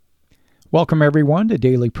Welcome, everyone, to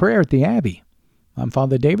Daily Prayer at the Abbey. I'm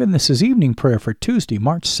Father David, and this is evening prayer for Tuesday,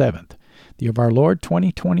 March 7th, the year of our Lord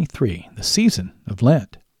 2023, the season of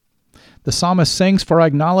Lent. The psalmist sings, "For I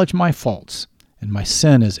acknowledge my faults, and my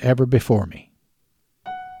sin is ever before me."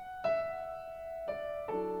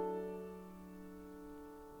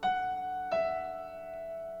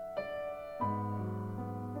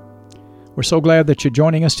 We're so glad that you're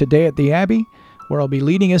joining us today at the Abbey, where I'll be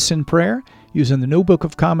leading us in prayer using the New Book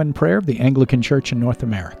of Common Prayer of the Anglican Church in North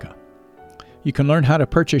America. You can learn how to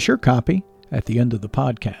purchase your copy at the end of the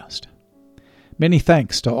podcast. Many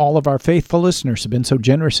thanks to all of our faithful listeners who have been so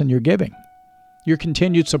generous in your giving. Your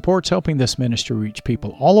continued support's helping this ministry reach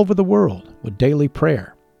people all over the world with daily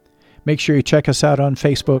prayer. Make sure you check us out on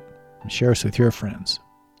Facebook and share us with your friends.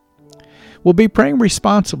 We'll be praying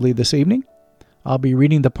responsibly this evening. I'll be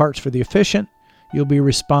reading the parts for the officiant. You'll be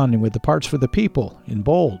responding with the parts for the people in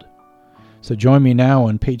bold. So join me now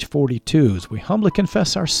on page 42 as we humbly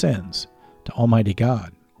confess our sins to Almighty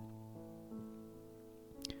God.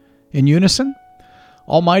 In unison,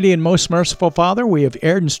 Almighty and most merciful Father, we have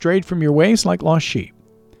erred and strayed from your ways like lost sheep.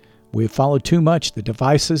 We have followed too much the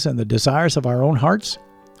devices and the desires of our own hearts.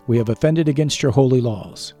 We have offended against your holy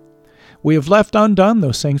laws. We have left undone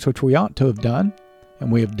those things which we ought to have done,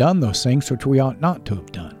 and we have done those things which we ought not to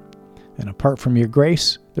have done. And apart from your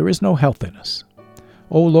grace, there is no health in us.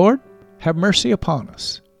 O Lord, have mercy upon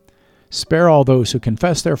us. Spare all those who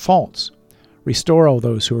confess their faults. Restore all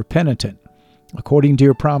those who are penitent, according to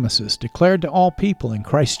your promises, declared to all people in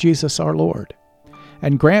Christ Jesus our Lord.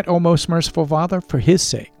 And grant, O most merciful Father, for his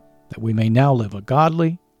sake, that we may now live a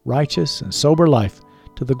godly, righteous, and sober life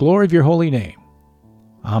to the glory of your holy name.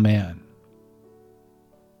 Amen.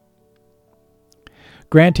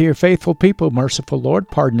 Grant to your faithful people, merciful Lord,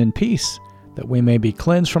 pardon and peace, that we may be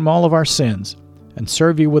cleansed from all of our sins and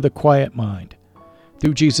serve you with a quiet mind.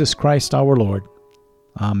 Through Jesus Christ our Lord.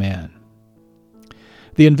 Amen.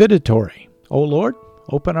 The invitatory. O Lord,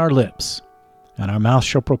 open our lips, and our mouth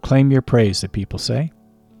shall proclaim your praise, the people say.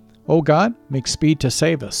 O God, make speed to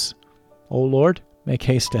save us. O Lord, make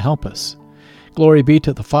haste to help us. Glory be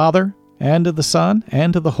to the Father, and to the Son,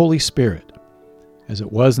 and to the Holy Spirit, as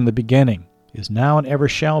it was in the beginning, is now, and ever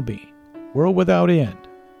shall be, world without end.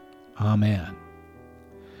 Amen.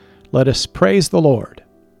 Let us praise the Lord.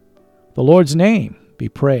 The Lord's name be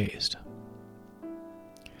praised.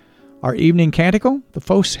 Our evening canticle, the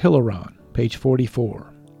Phos Hilaron, page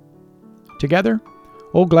 44. Together,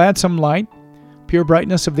 O gladsome light, pure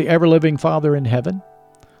brightness of the ever-living Father in heaven,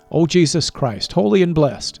 O Jesus Christ, holy and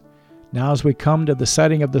blessed, now as we come to the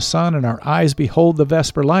setting of the sun and our eyes behold the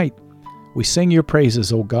vesper light, we sing your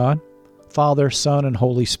praises, O God, Father, Son, and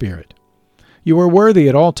Holy Spirit. You are worthy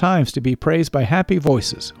at all times to be praised by happy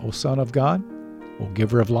voices, O Son of God, O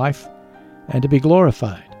Giver of life, and to be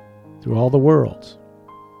glorified through all the worlds.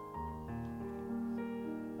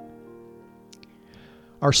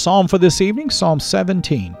 Our psalm for this evening, Psalm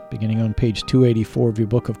 17, beginning on page 284 of your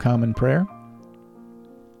Book of Common Prayer.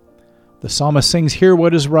 The psalmist sings, "Hear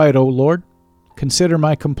what is right, O Lord. Consider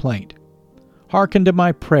my complaint. Hearken to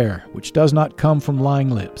my prayer, which does not come from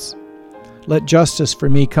lying lips. Let justice for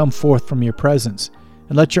me come forth from your presence,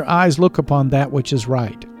 and let your eyes look upon that which is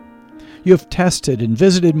right. You have tested and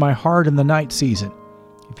visited my heart in the night season.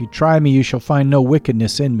 If you try me, you shall find no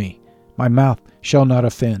wickedness in me. My mouth shall not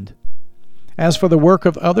offend. As for the work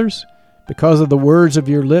of others, because of the words of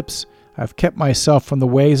your lips, I have kept myself from the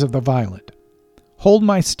ways of the violent. Hold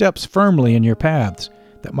my steps firmly in your paths,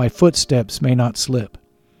 that my footsteps may not slip.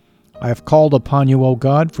 I have called upon you, O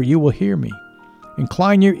God, for you will hear me.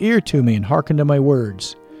 Incline your ear to me and hearken to my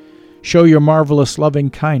words. Show your marvelous loving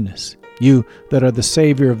kindness, you that are the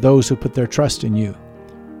Savior of those who put their trust in you,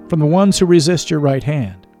 from the ones who resist your right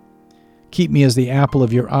hand. Keep me as the apple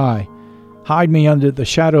of your eye. Hide me under the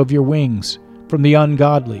shadow of your wings, from the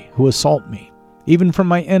ungodly who assault me, even from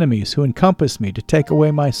my enemies who encompass me to take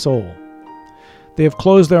away my soul. They have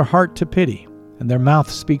closed their heart to pity, and their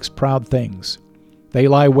mouth speaks proud things. They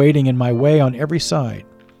lie waiting in my way on every side,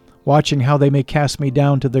 watching how they may cast me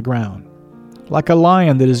down to the ground. Like a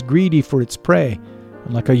lion that is greedy for its prey,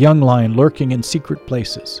 and like a young lion lurking in secret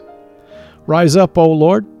places. Rise up, O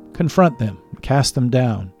Lord, confront them, and cast them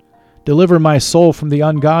down. Deliver my soul from the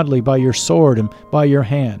ungodly by your sword and by your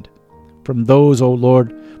hand. From those, O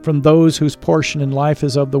Lord, from those whose portion in life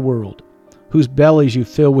is of the world, whose bellies you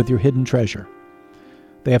fill with your hidden treasure.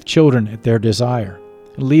 They have children at their desire,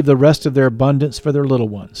 and leave the rest of their abundance for their little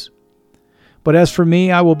ones. But as for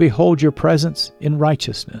me, I will behold your presence in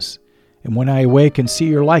righteousness, and when I awake and see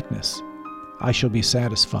your likeness, I shall be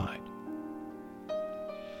satisfied.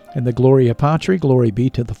 In the Gloria Patri, glory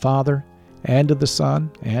be to the Father, and to the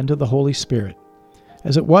Son, and to the Holy Spirit,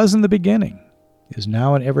 as it was in the beginning, is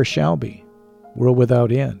now, and ever shall be, world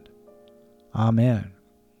without end. Amen.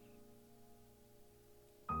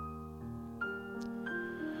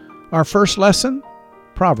 Our first lesson,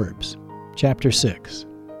 Proverbs, chapter 6.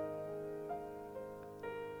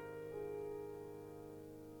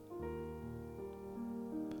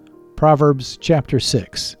 Proverbs chapter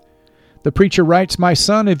 6. The preacher writes, "My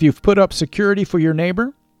son, if you've put up security for your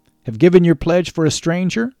neighbor, have given your pledge for a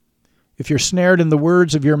stranger, if you're snared in the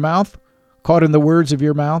words of your mouth, caught in the words of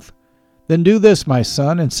your mouth, then do this, my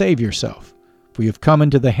son, and save yourself, for you have come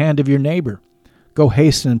into the hand of your neighbor. Go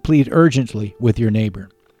hasten and plead urgently with your neighbor.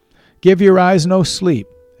 Give your eyes no sleep,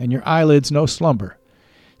 and your eyelids no slumber.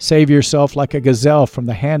 Save yourself like a gazelle from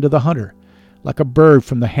the hand of the hunter, like a bird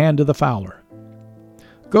from the hand of the fowler.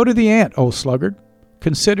 Go to the ant, O sluggard,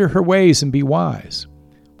 consider her ways and be wise.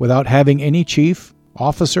 Without having any chief,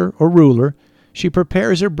 officer, or ruler, she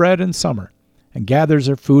prepares her bread in summer and gathers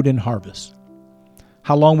her food in harvest.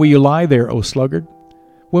 How long will you lie there, O sluggard?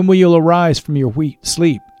 When will you arise from your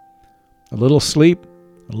sleep? A little sleep,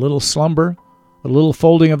 a little slumber, a little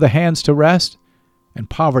folding of the hands to rest, and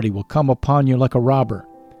poverty will come upon you like a robber,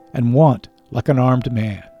 and want like an armed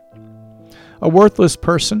man. A worthless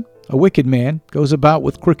person, a wicked man, goes about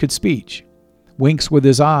with crooked speech, winks with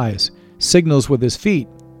his eyes, signals with his feet,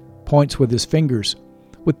 points with his fingers,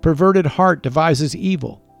 with perverted heart devises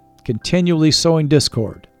evil, continually sowing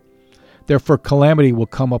discord. Therefore calamity will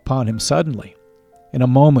come upon him suddenly. In a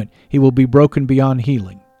moment he will be broken beyond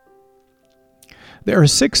healing. There are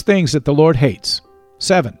 6 things that the Lord hates,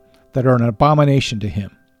 7 that are an abomination to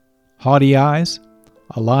him: haughty eyes,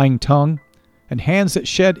 a lying tongue, and hands that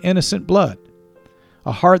shed innocent blood,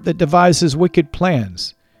 a heart that devises wicked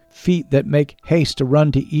plans, feet that make haste to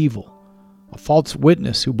run to evil, a false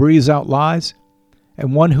witness who breathes out lies,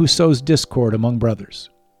 and one who sows discord among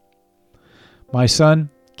brothers. My son,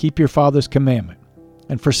 keep your father's commandment,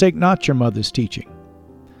 and forsake not your mother's teaching.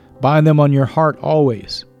 Bind them on your heart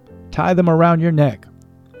always. Tie them around your neck.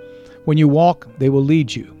 When you walk, they will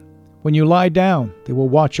lead you. When you lie down, they will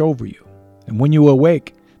watch over you. And when you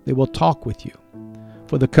awake, they will talk with you.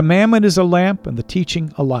 For the commandment is a lamp, and the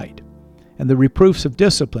teaching a light, and the reproofs of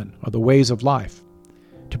discipline are the ways of life,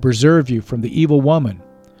 to preserve you from the evil woman,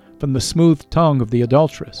 from the smooth tongue of the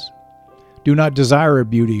adulteress. Do not desire her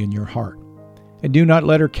beauty in your heart, and do not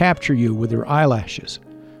let her capture you with her eyelashes,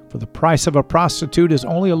 for the price of a prostitute is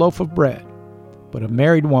only a loaf of bread, but a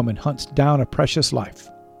married woman hunts down a precious life.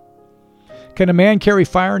 Can a man carry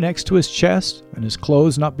fire next to his chest and his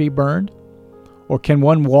clothes not be burned? Or can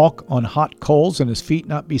one walk on hot coals and his feet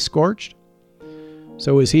not be scorched?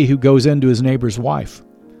 So is he who goes into his neighbor's wife.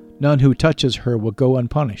 None who touches her will go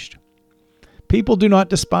unpunished. People do not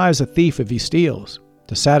despise a thief if he steals,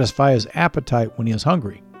 to satisfy his appetite when he is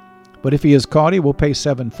hungry. But if he is caught, he will pay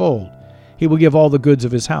 7-fold. He will give all the goods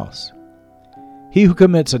of his house. He who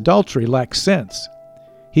commits adultery lacks sense.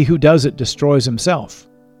 He who does it destroys himself.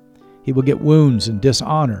 He will get wounds and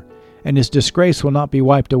dishonor, and his disgrace will not be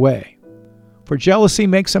wiped away. For jealousy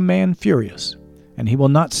makes a man furious, and he will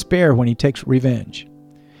not spare when he takes revenge.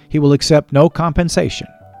 He will accept no compensation.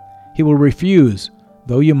 He will refuse,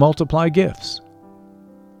 though you multiply gifts.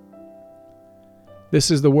 This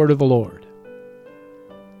is the word of the Lord.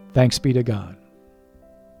 Thanks be to God.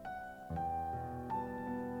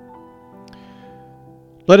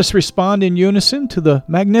 Let us respond in unison to the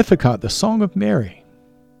Magnificat, the Song of Mary.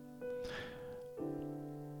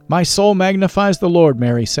 My soul magnifies the Lord,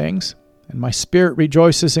 Mary sings, and my spirit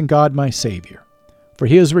rejoices in God my Savior. For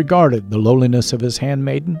he has regarded the lowliness of his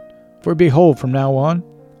handmaiden. For behold, from now on,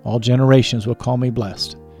 all generations will call me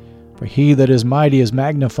blessed. For he that is mighty has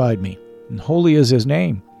magnified me, and holy is his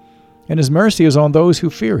name. And his mercy is on those who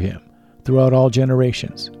fear him throughout all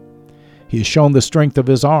generations. He has shown the strength of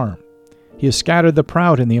his arm. He has scattered the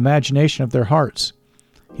proud in the imagination of their hearts.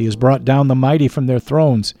 He has brought down the mighty from their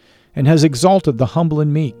thrones, and has exalted the humble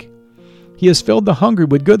and meek. He has filled the hungry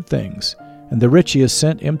with good things, and the rich he has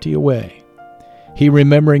sent empty away. He,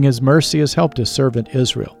 remembering his mercy, has helped his servant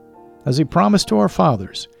Israel, as he promised to our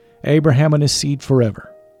fathers, Abraham and his seed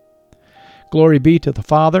forever. Glory be to the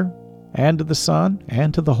Father, and to the Son,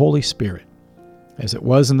 and to the Holy Spirit, as it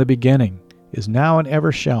was in the beginning, is now, and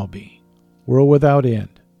ever shall be, world without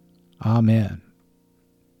end. Amen.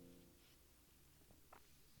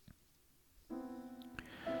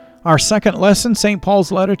 Our second lesson, St.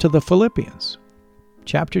 Paul's letter to the Philippians,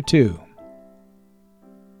 chapter 2.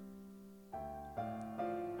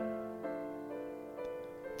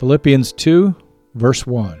 Philippians 2, verse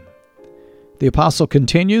 1. The apostle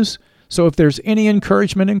continues, "So if there's any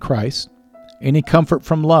encouragement in Christ, any comfort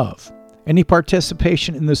from love, any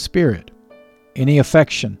participation in the Spirit, any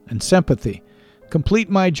affection and sympathy. Complete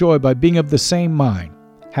my joy by being of the same mind,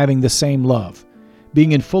 having the same love,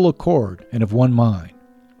 being in full accord and of one mind.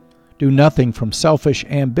 Do nothing from selfish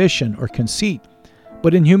ambition or conceit,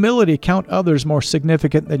 but in humility count others more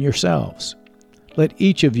significant than yourselves. Let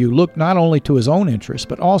each of you look not only to his own interests,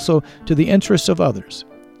 but also to the interests of others.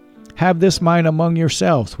 Have this mind among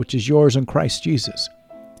yourselves, which is yours in Christ Jesus,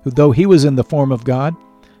 who, though he was in the form of God,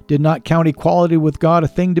 did not count equality with God a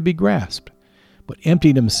thing to be grasped, but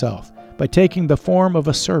emptied himself by taking the form of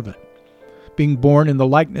a servant, being born in the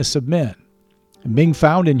likeness of men. And being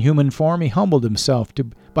found in human form, he humbled himself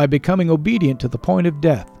by becoming obedient to the point of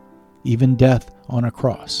death, even death on a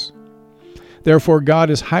cross. Therefore God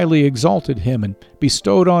has highly exalted him and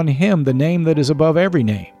bestowed on him the name that is above every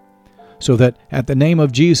name, so that at the name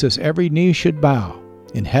of Jesus every knee should bow,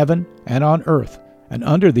 in heaven and on earth and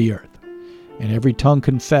under the earth, and every tongue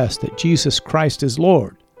confess that Jesus Christ is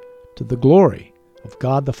Lord, to the glory of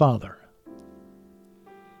God the Father.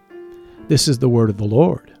 This is the word of the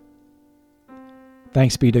Lord.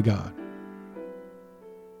 Thanks be to God.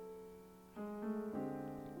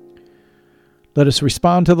 Let us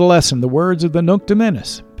respond to the lesson, the words of the Nunc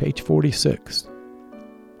Dimittis, page 46.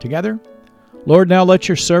 Together, Lord, now let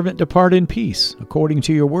your servant depart in peace, according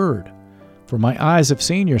to your word. For my eyes have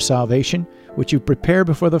seen your salvation, which you prepare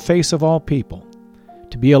before the face of all people,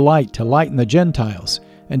 to be a light to lighten the Gentiles,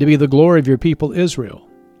 and to be the glory of your people Israel.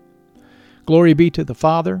 Glory be to the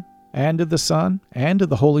Father, and to the Son, and to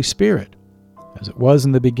the Holy Spirit, as it was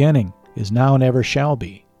in the beginning, is now, and ever shall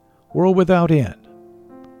be, world without end.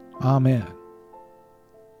 Amen.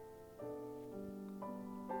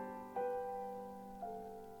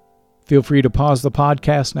 Feel free to pause the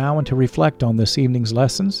podcast now and to reflect on this evening's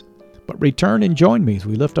lessons, but return and join me as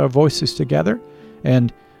we lift our voices together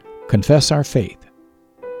and confess our faith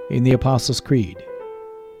in the Apostles' Creed.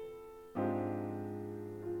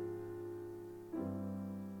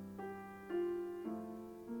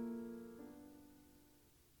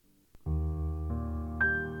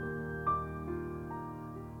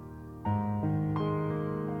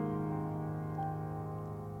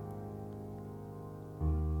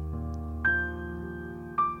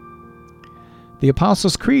 The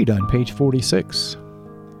Apostles' Creed on page 46.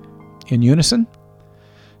 In unison,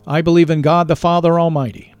 I believe in God the Father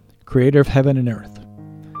Almighty, creator of heaven and earth.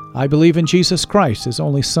 I believe in Jesus Christ, his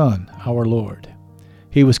only Son, our Lord.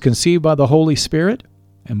 He was conceived by the Holy Spirit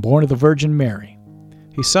and born of the Virgin Mary.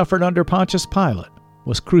 He suffered under Pontius Pilate,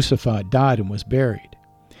 was crucified, died, and was buried.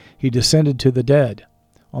 He descended to the dead.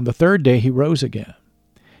 On the third day he rose again.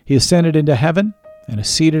 He ascended into heaven and is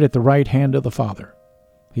seated at the right hand of the Father.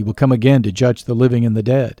 He will come again to judge the living and the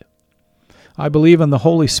dead. I believe in the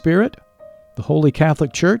Holy Spirit, the Holy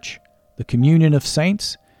Catholic Church, the communion of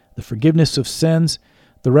saints, the forgiveness of sins,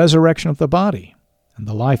 the resurrection of the body, and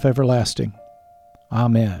the life everlasting.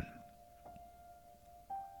 Amen.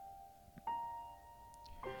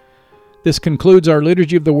 This concludes our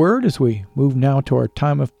Liturgy of the Word as we move now to our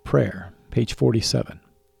time of prayer, page 47.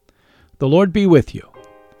 The Lord be with you,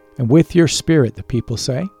 and with your spirit, the people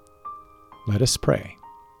say. Let us pray.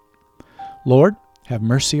 Lord, have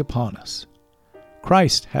mercy upon us.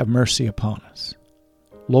 Christ, have mercy upon us.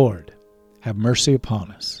 Lord, have mercy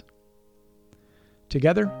upon us.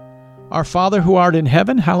 Together, our Father who art in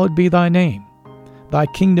heaven, hallowed be thy name. Thy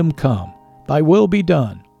kingdom come, thy will be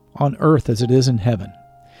done, on earth as it is in heaven.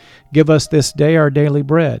 Give us this day our daily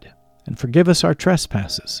bread, and forgive us our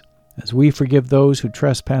trespasses, as we forgive those who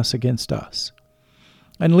trespass against us.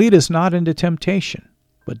 And lead us not into temptation,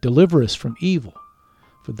 but deliver us from evil.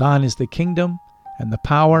 For thine is the kingdom, and the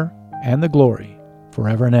power, and the glory,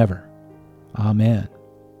 forever and ever. Amen.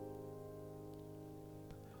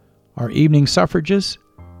 Our evening suffrages,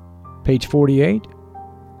 page 48.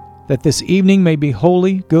 That this evening may be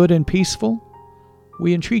holy, good, and peaceful,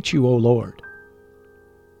 we entreat you, O Lord.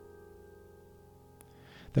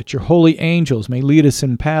 That your holy angels may lead us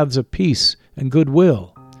in paths of peace and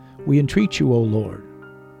goodwill, we entreat you, O Lord.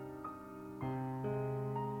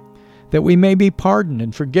 That we may be pardoned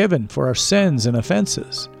and forgiven for our sins and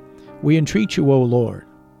offenses, we entreat you, O Lord.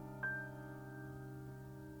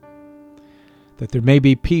 That there may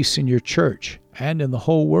be peace in your church and in the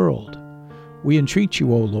whole world, we entreat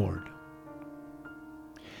you, O Lord.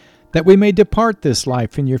 That we may depart this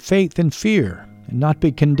life in your faith and fear, and not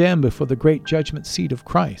be condemned before the great judgment seat of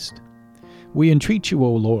Christ, we entreat you,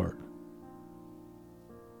 O Lord.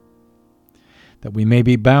 That we may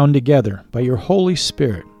be bound together by your Holy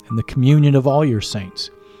Spirit in the communion of all your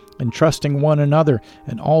saints, entrusting one another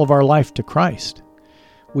and all of our life to Christ,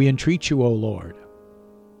 we entreat you, O Lord.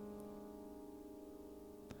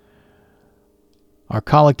 Our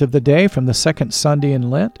collect of the day from the second Sunday in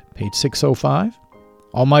Lent, page 605.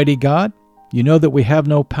 Almighty God, you know that we have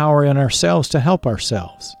no power in ourselves to help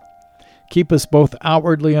ourselves. Keep us both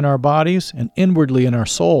outwardly in our bodies and inwardly in our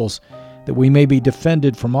souls, that we may be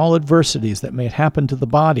defended from all adversities that may happen to the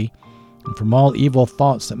body and from all evil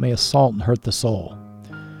thoughts that may assault and hurt the soul.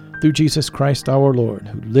 Through Jesus Christ our Lord,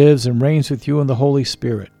 who lives and reigns with you in the Holy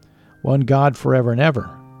Spirit, one God forever and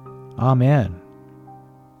ever. Amen.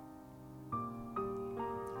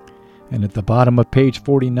 And at the bottom of page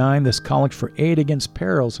 49, this collect for aid against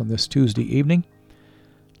perils on this Tuesday evening.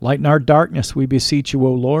 Lighten our darkness, we beseech you,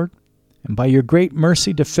 O Lord, and by your great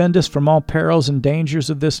mercy defend us from all perils and dangers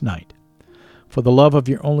of this night. For the love of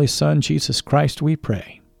your only Son, Jesus Christ, we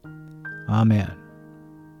pray. Amen.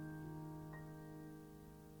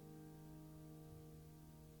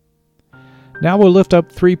 Now we'll lift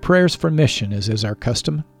up 3 prayers for mission, as is our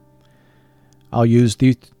custom. I'll use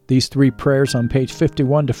these 3 prayers on page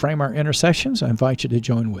 51 to frame our intercessions. I invite you to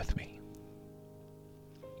join with me.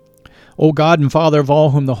 O God and Father of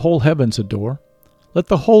all whom the whole heavens adore, let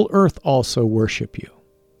the whole earth also worship you.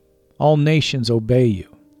 All nations obey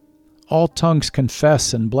you. All tongues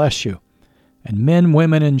confess and bless you, and men,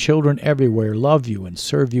 women, and children everywhere love you and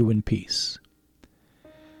serve you in peace.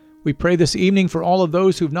 We pray this evening for all of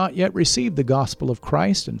those who have not yet received the gospel of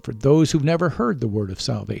Christ and for those who've never heard the word of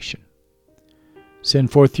salvation.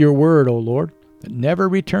 Send forth your word, O Lord, that never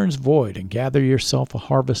returns void, and gather yourself a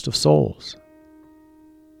harvest of souls.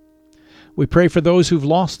 We pray for those who've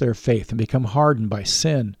lost their faith and become hardened by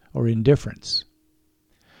sin or indifference.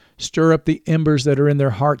 Stir up the embers that are in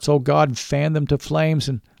their hearts, O God, and fan them to flames,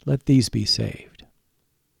 and let these be saved.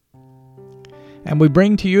 And we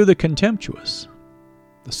bring to you the contemptuous,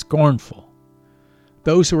 the scornful,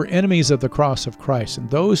 those who are enemies of the cross of Christ, and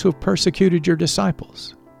those who have persecuted your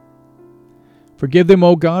disciples. Forgive them,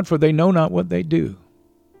 O God, for they know not what they do.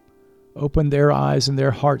 Open their eyes and their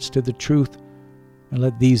hearts to the truth, and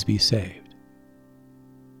let these be saved.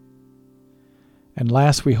 And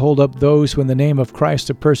last, we hold up those who in the name of Christ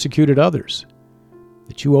have persecuted others,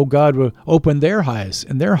 that you, O God, will open their eyes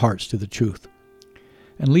and their hearts to the truth,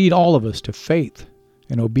 and lead all of us to faith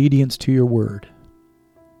and obedience to your word.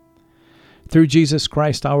 Through Jesus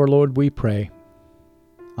Christ our Lord we pray.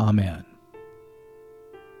 Amen.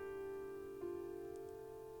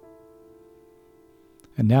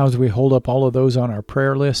 And now as we hold up all of those on our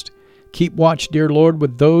prayer list, keep watch, dear Lord,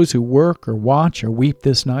 with those who work or watch or weep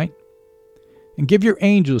this night. And give your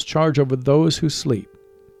angels charge over those who sleep.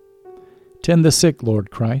 Tend the sick,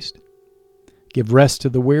 Lord Christ. Give rest to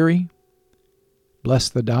the weary. Bless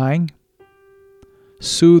the dying.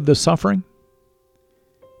 Soothe the suffering.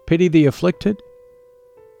 Pity the afflicted.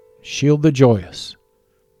 Shield the joyous.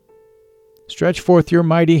 Stretch forth your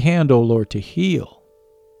mighty hand, O Lord, to heal,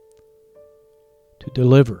 to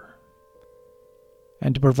deliver,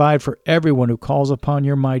 and to provide for everyone who calls upon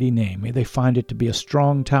your mighty name. May they find it to be a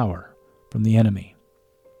strong tower from the enemy.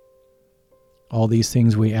 All these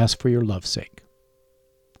things we ask for your love's sake.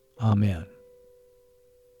 Amen.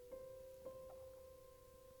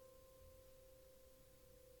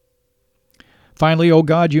 Finally, O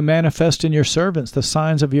God, you manifest in your servants the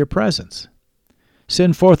signs of your presence.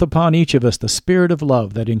 Send forth upon each of us the spirit of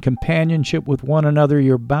love, that in companionship with one another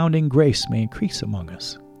your bounding grace may increase among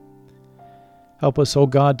us. Help us, O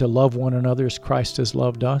God, to love one another as Christ has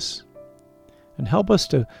loved us, and help us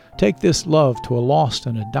to take this love to a lost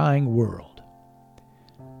and a dying world.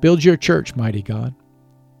 Build your church, mighty God,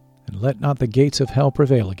 and let not the gates of hell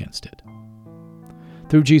prevail against it.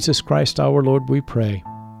 Through Jesus Christ our Lord we pray.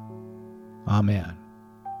 Amen.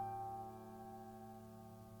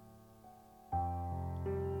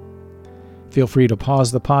 Feel free to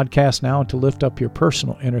pause the podcast now and to lift up your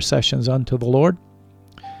personal intercessions unto the Lord.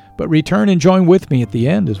 But return and join with me at the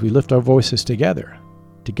end as we lift our voices together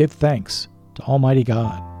to give thanks to Almighty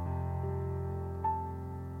God.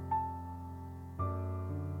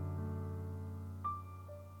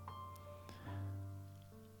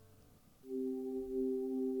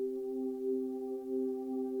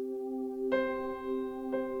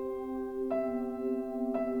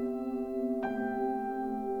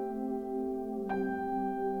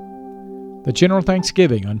 The General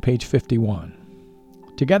Thanksgiving on page 51.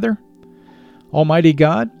 Together, Almighty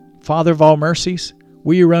God, Father of all mercies,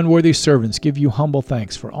 we, your unworthy servants, give you humble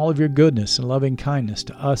thanks for all of your goodness and loving kindness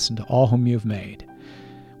to us and to all whom you have made.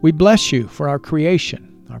 We bless you for our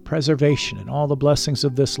creation, our preservation, and all the blessings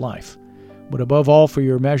of this life, but above all for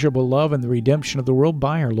your immeasurable love and the redemption of the world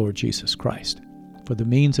by our Lord Jesus Christ, for the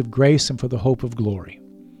means of grace and for the hope of glory.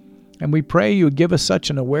 And we pray you would give us such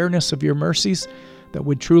an awareness of your mercies that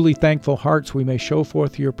with truly thankful hearts we may show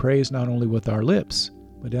forth your praise not only with our lips,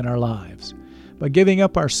 but in our lives, by giving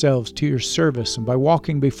up ourselves to your service and by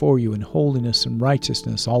walking before you in holiness and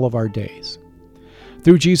righteousness all of our days.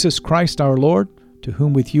 Through Jesus Christ our Lord, to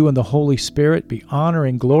whom with you and the Holy Spirit be honor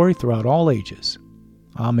and glory throughout all ages.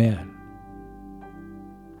 Amen.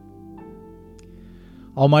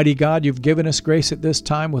 Almighty God, you've given us grace at this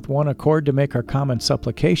time with one accord to make our common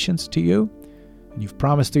supplications to you, and you've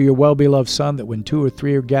promised through your well-beloved Son that when 2 or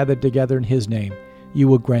 3 are gathered together in his name, you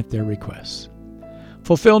will grant their requests.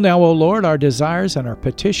 Fulfill now, O Lord, our desires and our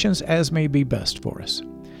petitions as may be best for us,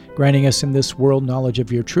 granting us in this world knowledge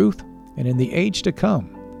of your truth, and in the age to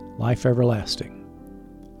come, life everlasting.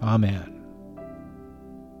 Amen.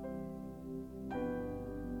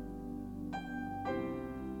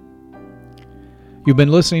 You've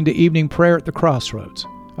been listening to Evening Prayer at the Crossroads,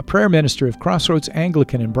 a prayer ministry of Crossroads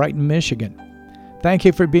Anglican in Brighton, Michigan. Thank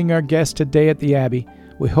you for being our guest today at the Abbey.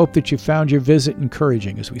 We hope that you found your visit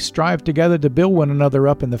encouraging as we strive together to build one another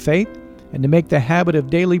up in the faith and to make the habit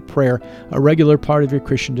of daily prayer a regular part of your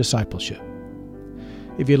Christian discipleship.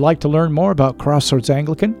 If you'd like to learn more about Crossroads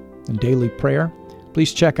Anglican and daily prayer,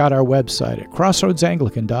 please check out our website at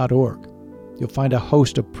crossroadsanglican.org. You'll find a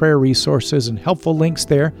host of prayer resources and helpful links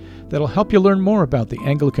there that'll help you learn more about the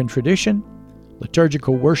Anglican tradition,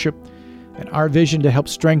 liturgical worship, and our vision to help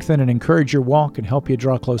strengthen and encourage your walk and help you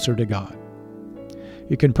draw closer to God.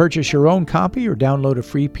 You can purchase your own copy or download a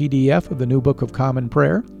free PDF of the New Book of Common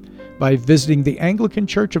Prayer by visiting the Anglican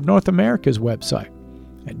Church of North America's website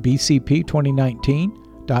at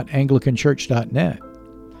bcp2019.anglicanchurch.net.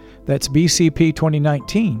 That's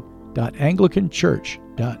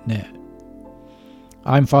bcp2019.anglicanchurch.net.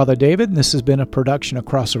 I'm Father David, and this has been a production of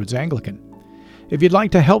Crossroads Anglican. If you'd like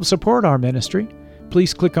to help support our ministry,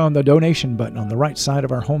 please click on the donation button on the right side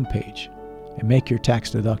of our homepage and make your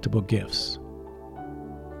tax-deductible gifts.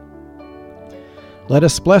 Let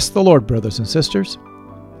us bless the Lord, brothers and sisters.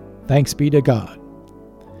 Thanks be to God.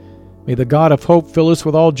 May the God of hope fill us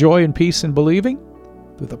with all joy and peace in believing,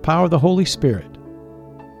 through the power of the Holy Spirit.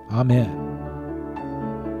 Amen.